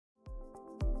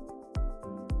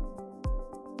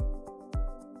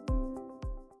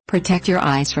Protect your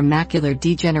eyes from macular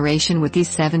degeneration with these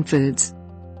 7 foods.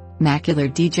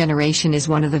 Macular degeneration is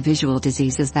one of the visual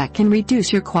diseases that can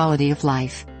reduce your quality of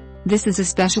life. This is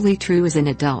especially true as an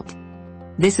adult.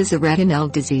 This is a retinal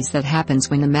disease that happens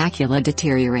when the macula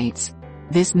deteriorates.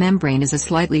 This membrane is a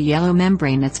slightly yellow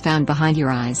membrane that's found behind your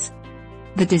eyes.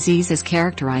 The disease is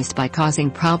characterized by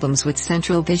causing problems with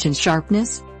central vision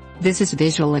sharpness. This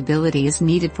visual ability is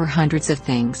needed for hundreds of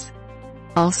things.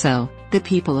 Also, the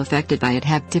people affected by it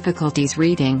have difficulties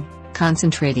reading,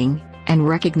 concentrating, and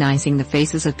recognizing the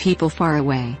faces of people far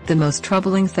away. The most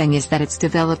troubling thing is that its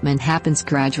development happens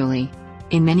gradually.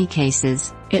 In many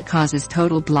cases, it causes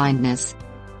total blindness.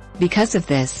 Because of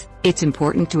this, it's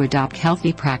important to adopt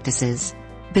healthy practices.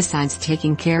 Besides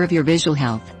taking care of your visual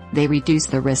health, they reduce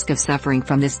the risk of suffering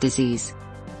from this disease.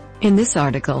 In this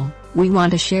article, we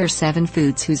want to share 7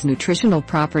 foods whose nutritional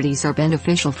properties are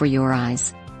beneficial for your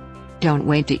eyes. Don't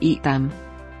wait to eat them.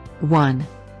 1.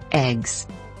 Eggs.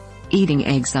 Eating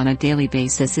eggs on a daily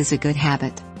basis is a good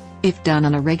habit. If done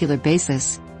on a regular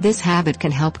basis, this habit can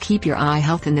help keep your eye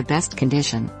health in the best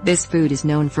condition. This food is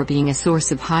known for being a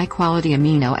source of high-quality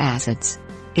amino acids.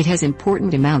 It has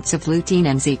important amounts of lutein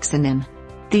and zeaxanthin.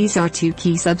 These are 2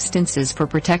 key substances for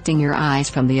protecting your eyes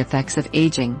from the effects of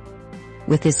aging.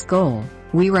 With this goal,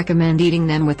 we recommend eating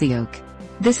them with the yolk.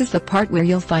 This is the part where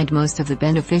you'll find most of the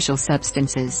beneficial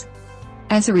substances.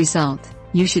 As a result,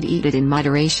 you should eat it in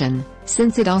moderation,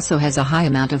 since it also has a high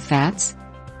amount of fats.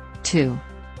 2.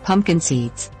 Pumpkin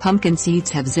seeds. Pumpkin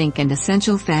seeds have zinc and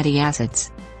essential fatty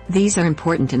acids. These are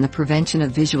important in the prevention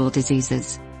of visual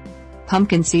diseases.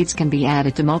 Pumpkin seeds can be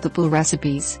added to multiple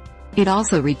recipes. It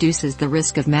also reduces the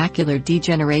risk of macular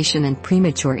degeneration and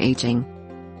premature aging.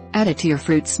 Add it to your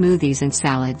fruit smoothies and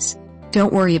salads.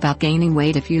 Don't worry about gaining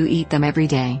weight if you eat them every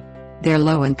day. They're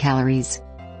low in calories.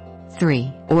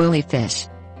 3. Oily fish.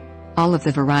 All of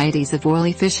the varieties of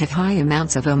oily fish have high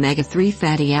amounts of omega-3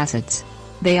 fatty acids.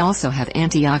 They also have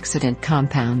antioxidant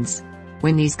compounds.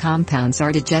 When these compounds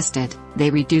are digested, they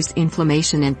reduce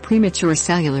inflammation and premature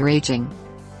cellular aging.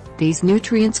 These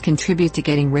nutrients contribute to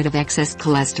getting rid of excess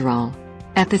cholesterol.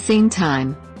 At the same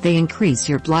time, they increase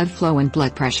your blood flow and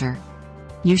blood pressure.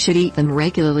 You should eat them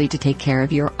regularly to take care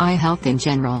of your eye health in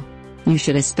general. You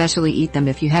should especially eat them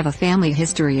if you have a family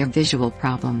history of visual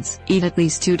problems. Eat at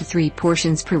least 2 to 3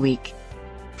 portions per week.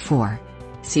 4.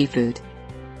 Seafood.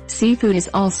 Seafood is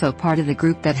also part of the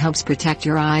group that helps protect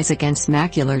your eyes against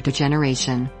macular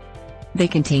degeneration. They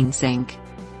contain zinc.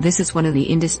 This is one of the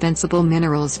indispensable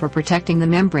minerals for protecting the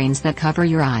membranes that cover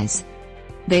your eyes.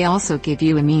 They also give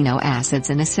you amino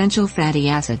acids and essential fatty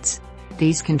acids.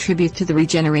 These contribute to the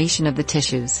regeneration of the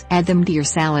tissues. Add them to your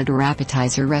salad or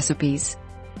appetizer recipes.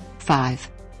 5.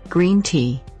 Green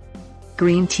tea.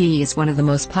 Green tea is one of the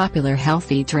most popular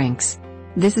healthy drinks.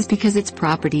 This is because its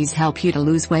properties help you to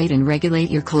lose weight and regulate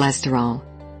your cholesterol.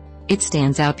 It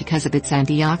stands out because of its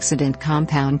antioxidant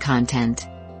compound content.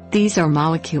 These are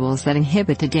molecules that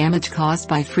inhibit the damage caused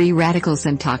by free radicals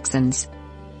and toxins.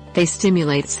 They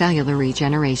stimulate cellular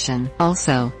regeneration.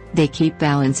 Also, they keep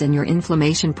balance in your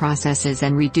inflammation processes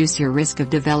and reduce your risk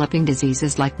of developing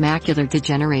diseases like macular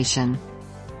degeneration.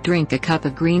 Drink a cup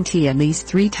of green tea at least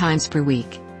 3 times per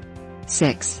week.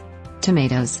 6.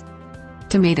 Tomatoes.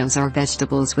 Tomatoes are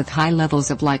vegetables with high levels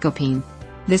of lycopene.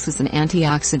 This is an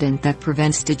antioxidant that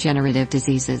prevents degenerative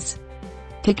diseases.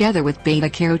 Together with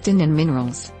beta-carotene and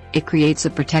minerals, it creates a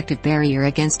protective barrier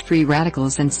against free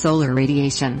radicals and solar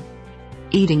radiation.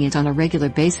 Eating it on a regular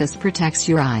basis protects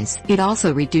your eyes. It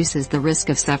also reduces the risk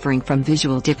of suffering from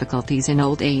visual difficulties in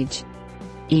old age.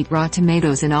 Eat raw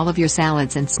tomatoes in all of your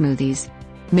salads and smoothies.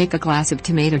 Make a glass of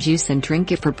tomato juice and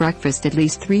drink it for breakfast at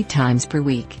least 3 times per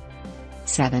week.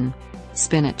 7.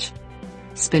 Spinach.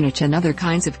 Spinach and other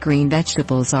kinds of green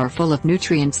vegetables are full of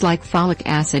nutrients like folic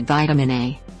acid, vitamin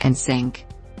A, and zinc.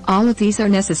 All of these are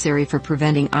necessary for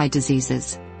preventing eye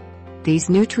diseases. These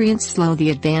nutrients slow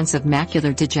the advance of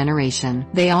macular degeneration.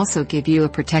 They also give you a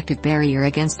protective barrier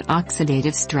against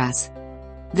oxidative stress.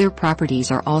 Their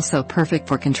properties are also perfect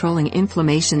for controlling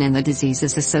inflammation and the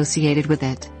diseases associated with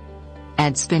it.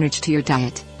 Add spinach to your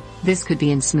diet. This could be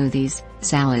in smoothies,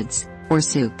 salads, or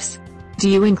soups. Do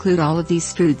you include all of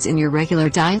these foods in your regular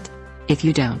diet? If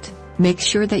you don't, make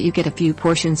sure that you get a few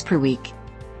portions per week.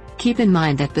 Keep in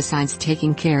mind that besides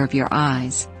taking care of your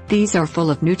eyes, these are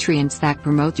full of nutrients that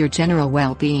promote your general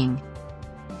well-being.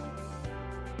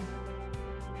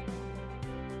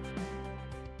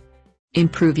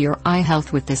 Improve your eye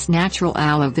health with this natural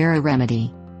aloe vera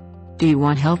remedy. Do you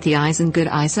want healthy eyes and good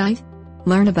eyesight?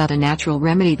 Learn about a natural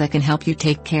remedy that can help you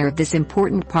take care of this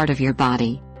important part of your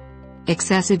body.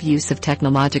 Excessive use of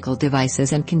technological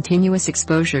devices and continuous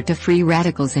exposure to free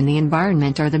radicals in the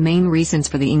environment are the main reasons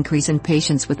for the increase in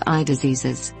patients with eye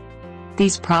diseases.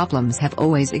 These problems have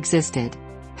always existed.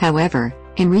 However,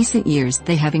 in recent years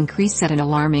they have increased at an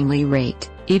alarmingly rate,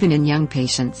 even in young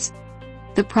patients.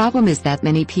 The problem is that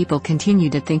many people continue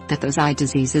to think that those eye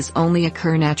diseases only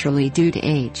occur naturally due to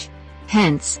age.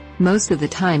 Hence, most of the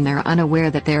time they're unaware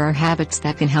that there are habits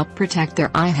that can help protect their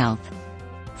eye health.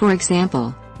 For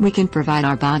example, we can provide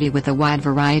our body with a wide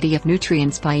variety of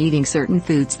nutrients by eating certain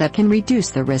foods that can reduce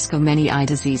the risk of many eye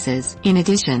diseases. In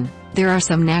addition, there are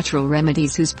some natural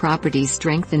remedies whose properties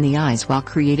strengthen the eyes while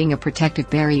creating a protective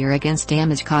barrier against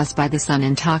damage caused by the sun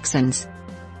and toxins.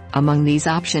 Among these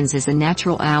options is a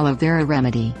natural aloe vera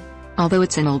remedy. Although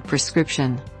it's an old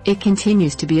prescription, it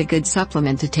continues to be a good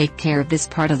supplement to take care of this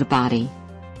part of the body.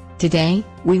 Today,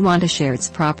 we want to share its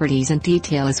properties in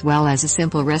detail as well as a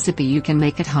simple recipe you can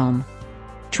make at home.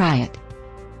 Try it.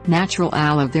 Natural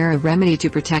aloe vera remedy to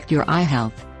protect your eye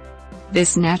health.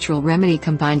 This natural remedy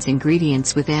combines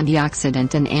ingredients with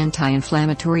antioxidant and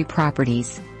anti-inflammatory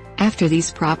properties. After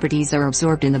these properties are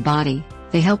absorbed in the body,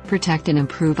 they help protect and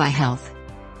improve eye health.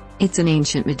 It's an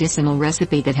ancient medicinal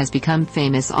recipe that has become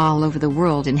famous all over the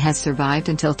world and has survived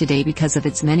until today because of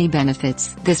its many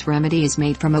benefits. This remedy is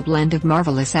made from a blend of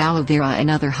marvelous aloe vera and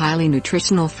other highly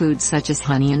nutritional foods such as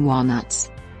honey and walnuts.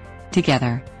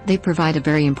 Together, they provide a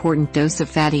very important dose of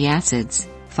fatty acids,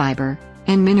 fiber,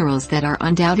 and minerals that are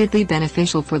undoubtedly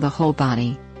beneficial for the whole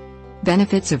body.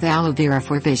 Benefits of aloe vera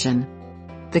for vision.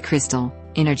 The crystal,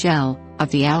 inner gel, of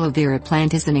the aloe vera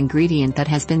plant is an ingredient that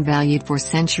has been valued for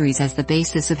centuries as the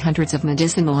basis of hundreds of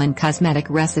medicinal and cosmetic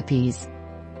recipes.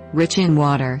 Rich in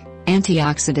water,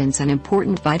 antioxidants and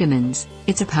important vitamins,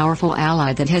 it's a powerful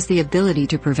ally that has the ability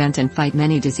to prevent and fight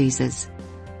many diseases.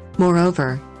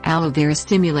 Moreover, aloe vera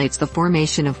stimulates the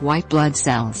formation of white blood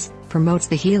cells, promotes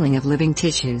the healing of living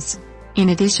tissues. In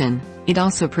addition, it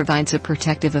also provides a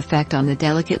protective effect on the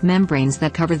delicate membranes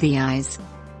that cover the eyes.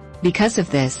 Because of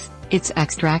this, its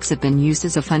extracts have been used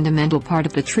as a fundamental part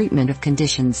of the treatment of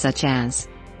conditions such as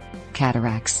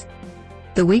cataracts,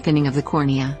 the weakening of the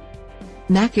cornea,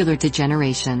 macular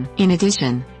degeneration. In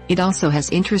addition, it also has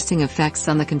interesting effects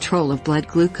on the control of blood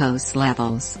glucose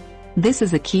levels. This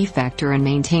is a key factor in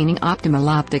maintaining optimal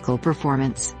optical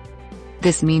performance.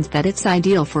 This means that it's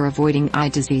ideal for avoiding eye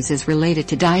diseases related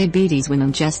to diabetes when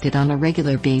ingested on a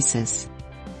regular basis.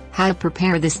 How to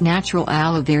prepare this natural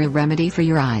aloe vera remedy for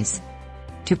your eyes.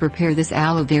 To prepare this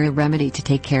aloe vera remedy to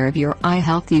take care of your eye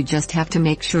health, you just have to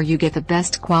make sure you get the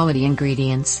best quality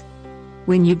ingredients.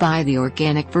 When you buy the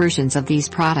organic versions of these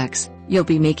products, you'll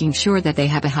be making sure that they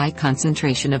have a high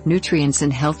concentration of nutrients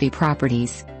and healthy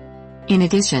properties. In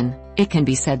addition, it can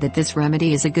be said that this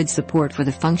remedy is a good support for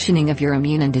the functioning of your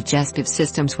immune and digestive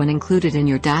systems when included in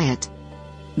your diet.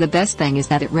 The best thing is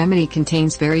that it remedy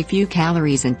contains very few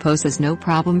calories and poses no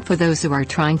problem for those who are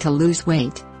trying to lose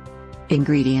weight.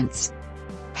 Ingredients: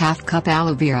 ½ cup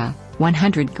aloe vera,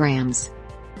 100 grams.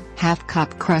 ½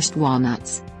 cup crushed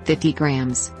walnuts, 50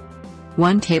 grams.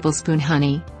 1 tablespoon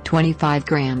honey, 25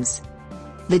 grams.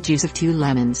 The juice of 2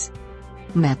 lemons.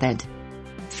 Method: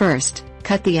 first,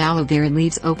 cut the aloe vera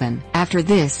leaves open. After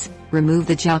this, remove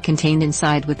the gel contained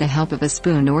inside with the help of a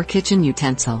spoon or kitchen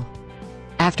utensil.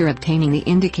 After obtaining the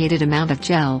indicated amount of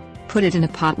gel, put it in a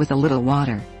pot with a little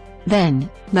water. Then,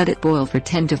 let it boil for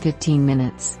 10 to 15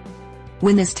 minutes.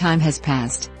 When this time has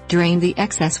passed, drain the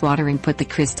excess water and put the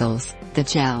crystals, the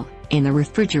gel, in the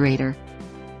refrigerator.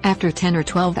 After 10 or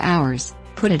 12 hours,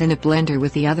 put it in a blender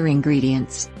with the other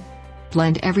ingredients.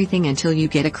 Blend everything until you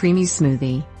get a creamy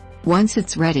smoothie. Once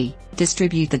it's ready,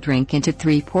 distribute the drink into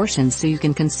 3 portions so you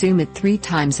can consume it 3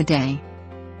 times a day.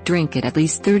 Drink it at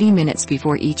least 30 minutes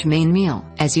before each main meal.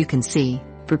 As you can see,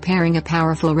 preparing a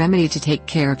powerful remedy to take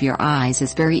care of your eyes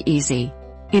is very easy.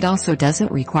 It also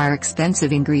doesn't require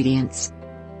expensive ingredients.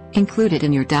 Include it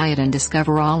in your diet and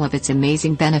discover all of its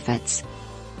amazing benefits.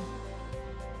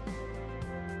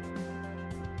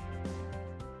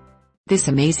 This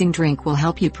amazing drink will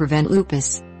help you prevent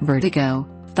lupus, vertigo,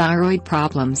 thyroid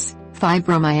problems,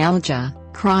 fibromyalgia,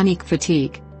 chronic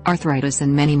fatigue, arthritis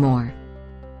and many more.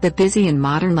 The busy and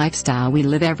modern lifestyle we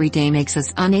live every day makes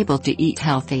us unable to eat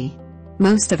healthy.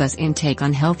 Most of us intake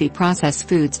unhealthy processed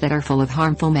foods that are full of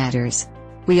harmful matters.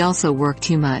 We also work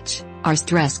too much, are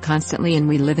stressed constantly and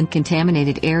we live in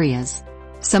contaminated areas.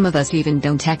 Some of us even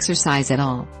don't exercise at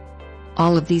all.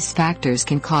 All of these factors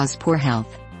can cause poor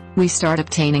health. We start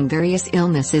obtaining various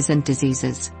illnesses and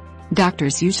diseases.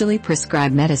 Doctors usually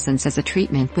prescribe medicines as a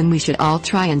treatment when we should all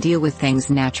try and deal with things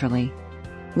naturally.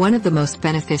 One of the most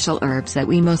beneficial herbs that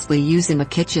we mostly use in the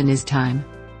kitchen is thyme.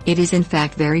 It is in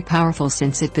fact very powerful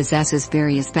since it possesses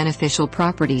various beneficial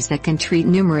properties that can treat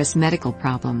numerous medical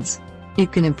problems.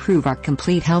 It can improve our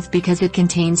complete health because it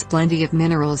contains plenty of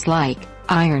minerals like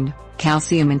iron,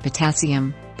 calcium and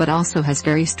potassium, but also has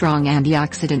very strong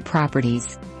antioxidant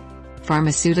properties.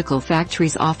 Pharmaceutical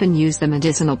factories often use the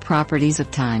medicinal properties of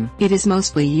thyme. It is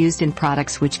mostly used in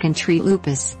products which can treat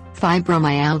lupus,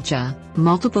 fibromyalgia,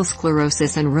 multiple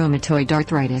sclerosis and rheumatoid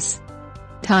arthritis.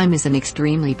 Thyme is an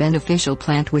extremely beneficial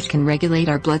plant which can regulate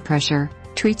our blood pressure,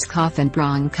 treats cough and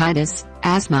bronchitis,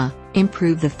 asthma,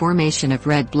 improve the formation of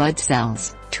red blood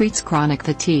cells, treats chronic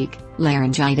fatigue,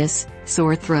 laryngitis,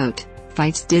 sore throat,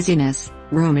 fights dizziness,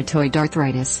 rheumatoid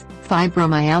arthritis,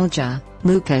 fibromyalgia,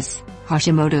 lupus,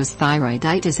 Hashimoto's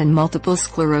thyroiditis and multiple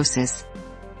sclerosis.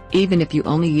 Even if you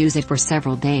only use it for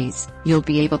several days, you'll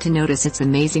be able to notice its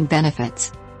amazing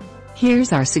benefits.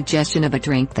 Here's our suggestion of a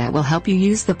drink that will help you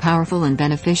use the powerful and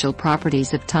beneficial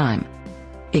properties of thyme.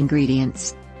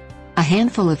 Ingredients: a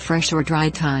handful of fresh or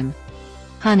dried thyme.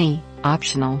 Honey,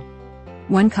 optional.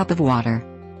 1 cup of water.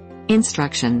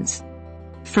 Instructions: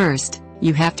 first,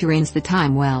 you have to rinse the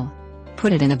thyme well.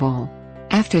 Put it in a bowl.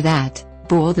 After that,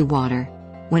 boil the water.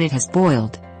 When it has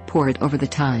boiled, pour it over the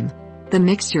thyme. The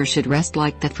mixture should rest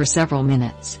like that for several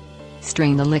minutes.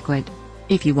 Strain the liquid.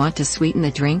 If you want to sweeten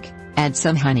the drink, add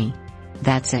some honey.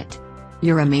 That's it.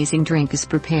 Your amazing drink is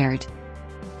prepared.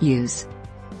 Use.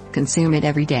 Consume it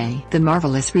every day. The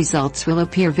marvelous results will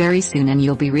appear very soon and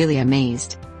you'll be really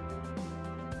amazed.